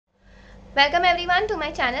Welcome everyone to my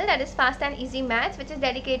channel, that is Fast and Easy Maths, which is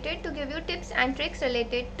dedicated to give you tips and tricks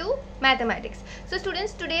related to mathematics. So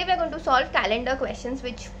students, today we are going to solve calendar questions,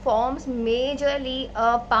 which forms majorly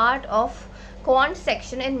a part of quant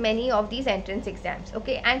section in many of these entrance exams.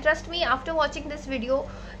 Okay, and trust me, after watching this video,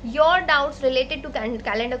 your doubts related to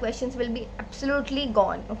calendar questions will be absolutely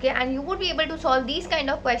gone. Okay, and you would be able to solve these kind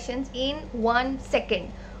of questions in 1 second.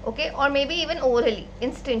 Okay, or maybe even orally,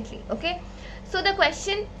 instantly. Okay. So the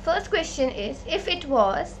first question is, if it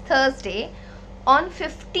was Thursday on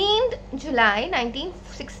 15th July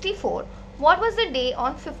 1964, what was the day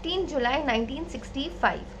on 15th July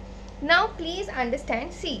 1965? Now please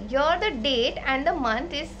understand, see, here the date and the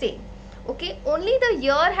month is same. Okay, only the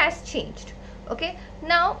year has changed. Okay,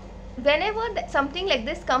 now whenever something like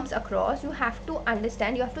this comes across, you have to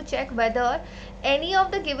understand, you have to check whether any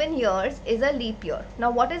of the given years is a leap year. Now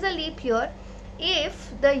what is a leap year?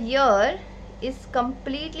 If the year is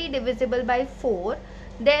completely divisible by 4,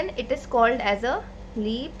 then it is called as a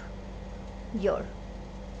leap year.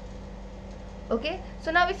 Okay,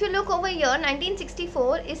 so now if you look over here,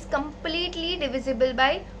 1964 is completely divisible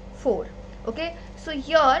by 4. Okay, so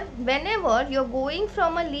here whenever you're going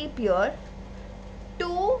from a leap year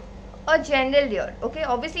to a general year, okay,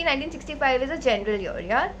 obviously 1965 is a general year,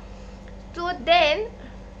 yeah, so then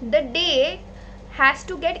the day has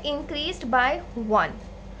to get increased by 1.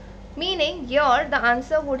 Meaning here the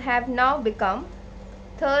answer would have now become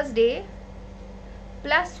Thursday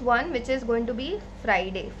plus 1, which is going to be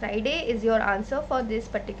Friday. Friday is your answer for this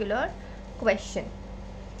particular question.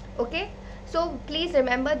 Okay, so please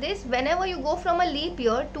remember this, whenever you go from a leap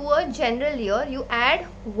year to a general year, you add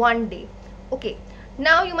 1 day. Okay,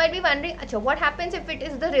 now you might be wondering, Acha, what happens if it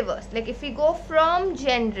is the reverse? Like if we go from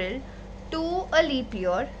general to a leap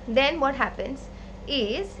year, then what happens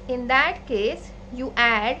is, in that case you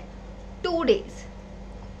add 2 days.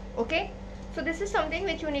 Okay, so this is something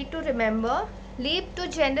which you need to remember. Leap to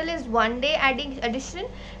general is 1 day addition,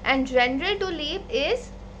 and general to leap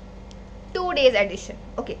is 2 days addition.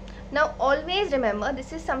 Okay, now always remember,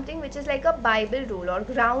 this is something which is like a Bible rule or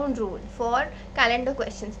ground rule for calendar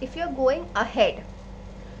questions. If you're going ahead,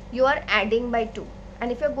 you are adding by 2,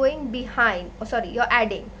 and if you're going behind, you're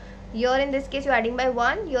adding. Here in this case you're adding by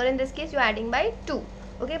 1, here in this case you're adding by 2.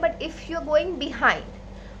 Okay, but if you're going behind,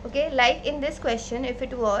 okay, like in this question, if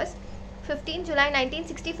it was 15 July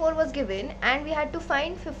 1964 was given and we had to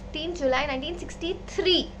find 15 July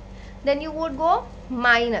 1963, then you would go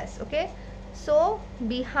minus. Okay, so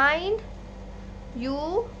behind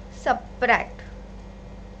you subtract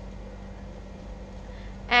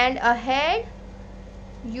and ahead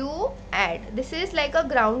you add. This is like a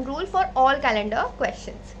ground rule for all calendar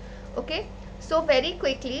questions. Okay, so very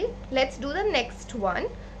quickly let's do the next one.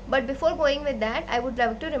 But before going with that, I would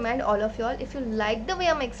love to remind all of y'all, if you like the way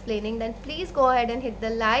I'm explaining, then please go ahead and hit the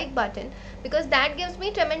like button, because that gives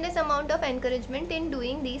me tremendous amount of encouragement in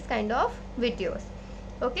doing these kind of videos.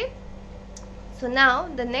 Okay, so now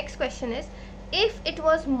the next question is, if it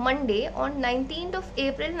was Monday on 19th of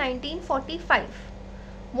April 1945,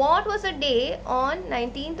 what was the day on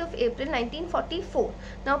 19th of April 1944?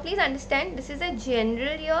 Now please understand, this is a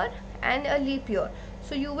general year and a leap year,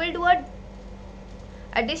 so you will do a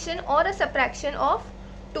addition or a subtraction of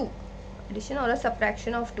 2.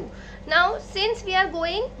 Now since we are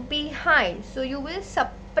going behind, so you will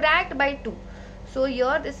subtract by 2. So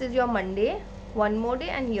here this is your Monday, 1 more day,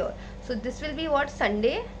 and here, so this will be what,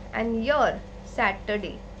 Sunday, and here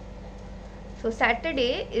Saturday. So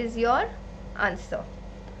Saturday is your answer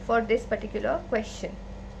for this particular question.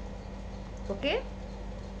 Okay,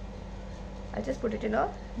 I'll just put it in a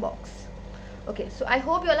box. Okay, so I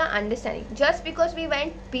hope you all are understanding. Just because we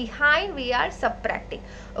went behind, we are subtracting.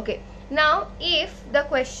 Okay, now if the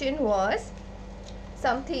question was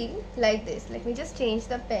something like this, let me just change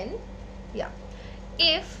the pen. Yeah,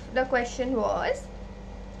 if the question was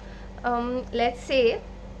let's say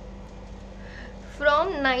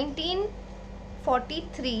from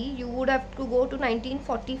 1943 you would have to go to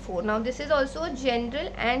 1944. Now this is also general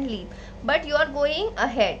and leap, but you are going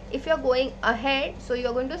ahead. If you are going ahead, so you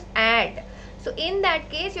are going to add. So in that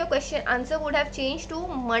case, your question answer would have changed to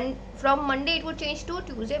from Monday it would change to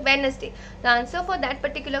Tuesday, Wednesday. The answer for that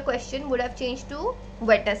particular question would have changed to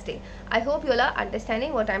Wednesday. I hope you all are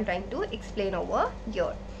understanding what I am trying to explain over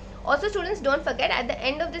here. Also students, don't forget, at the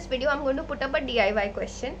end of this video I'm going to put up a DIY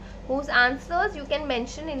question whose answers you can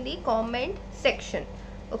mention in the comment section.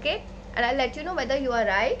 Okay, and I'll let you know whether you are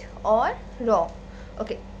right or wrong.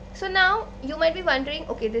 Okay, so now you might be wondering,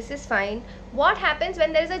 okay, this is fine, what happens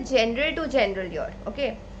when there is a general to general year?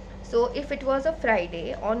 Okay, so if it was a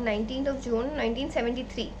Friday on 19th of June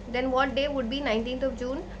 1973, then what day would be 19th of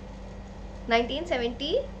June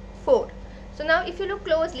 1974. So now if you look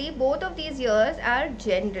closely, both of these years are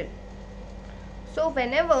general. So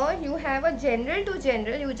whenever you have a general to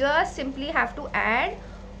general, you just simply have to add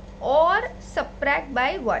or subtract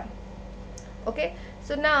by 1. Okay,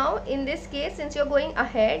 so now in this case, since you're going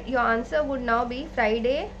ahead, your answer would now be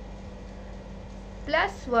Friday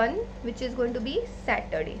plus 1, which is going to be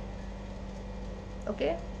Saturday.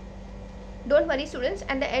 Okay, don't worry students,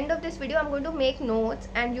 at the end of this video I'm going to make notes,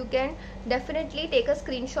 and you can definitely take a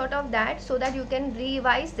screenshot of that so that you can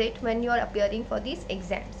revise it when you are appearing for these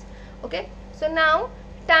exams. Okay, so now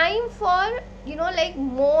time for, you know, like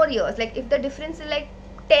more years, like if the difference is like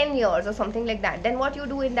 10 years or something like that, then what you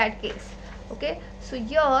do in that case. Okay, so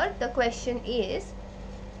here the question is,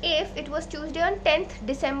 if it was Tuesday on 10th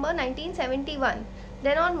December 1971,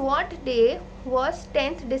 then on what day was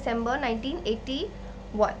 10th December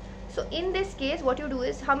 1981? So in this case, what you do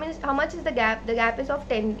is, how much is the gap? The gap is of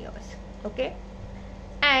 10 years. Okay,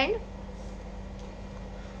 and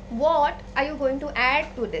what are you going to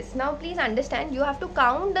add to this? Now please understand, you have to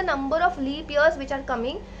count the number of leap years which are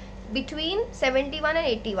coming between 71 and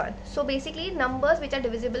 81. So basically numbers which are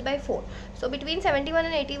divisible by 4. So between 71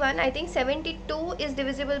 and 81, I think 72 is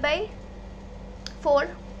divisible by 4.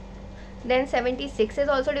 Then 76 is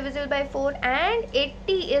also divisible by 4, and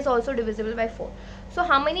 80 is also divisible by 4. So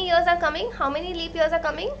how many years are coming? How many leap years are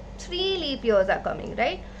coming? 3 leap years are coming,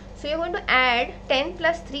 right? So you're going to add 10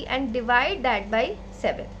 plus 3 and divide that by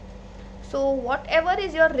 7. So whatever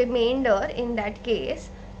is your remainder in that case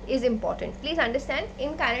is important. Please understand,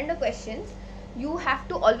 in calendar questions you have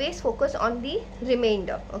to always focus on the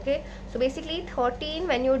remainder. Okay, so basically 13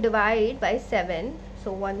 when you divide by 7,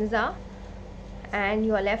 so 1s are, and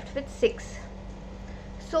you are left with 6.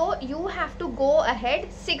 So you have to go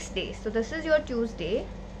ahead 6 days. So this is your Tuesday,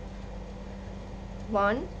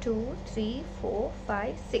 1 2 3 4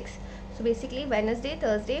 5 6. So basically Wednesday,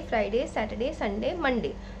 Thursday, Friday, Saturday, Sunday,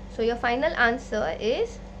 Monday. So your final answer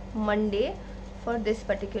is Monday for this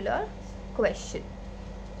particular question.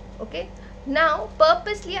 Okay, now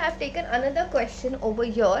purposely I have taken another question over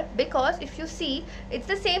here, because if you see, it's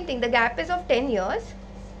the same thing. The gap is of 10 years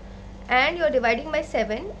and you're dividing by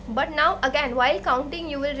 7, but now again while counting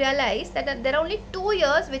you will realize that there are only 2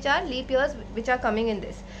 years which are leap years which are coming in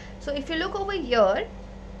this. So if you look over here,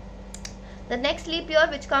 the next leap year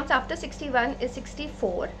which comes after 61 is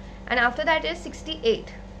 64, and after that is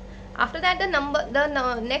 68. After that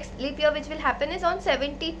the next leap year which will happen is on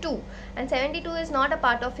 72, and 72 is not a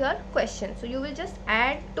part of your question, so you will just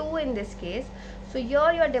add 2 in this case. So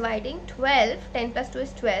here you are dividing 12, 10 plus 2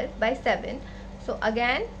 is 12, by 7. So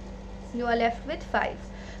again you are left with 5.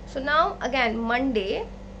 So now again Monday,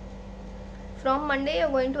 from Monday you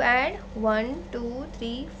are going to add 1 2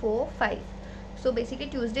 3 4 5. So basically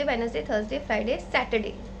Tuesday, Wednesday, Thursday, Friday,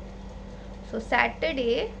 Saturday. So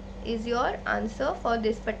Saturday is your answer for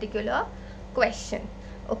this particular question.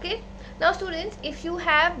 Okay, now students, if you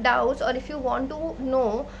have doubts or if you want to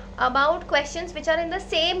know about questions which are in the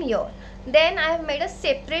same year, then I have made a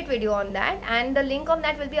separate video on that, and the link of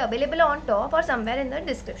that will be available on top or somewhere in the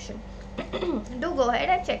description. Do go ahead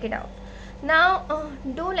and check it out. Now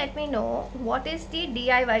do let me know what is the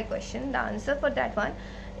DIY question, the answer for that one,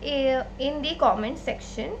 in the comment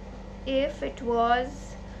section. If it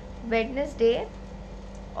was Wednesday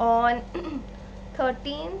on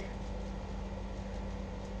 13th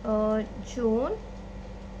June,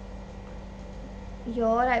 year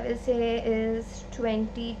I will say is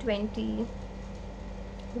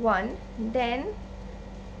 2021, then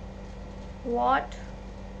what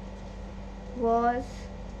was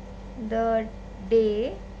the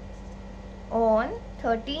day on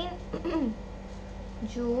 13th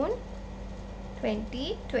June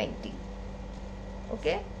 2020?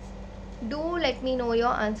 Okay, do let me know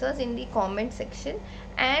your answers in the comment section.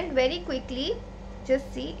 And very quickly,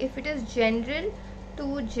 just see, if it is general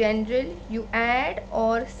to general, you add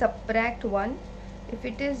or subtract 1. If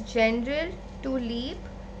it is general to leap,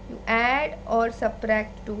 you add or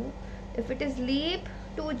subtract 2. If it is leap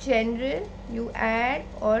to general, you add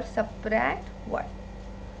or subtract 1.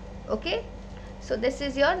 Okay, so this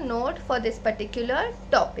is your note for this particular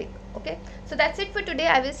topic. Okay, so that's it for today.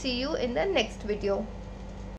 I will see you in the next video.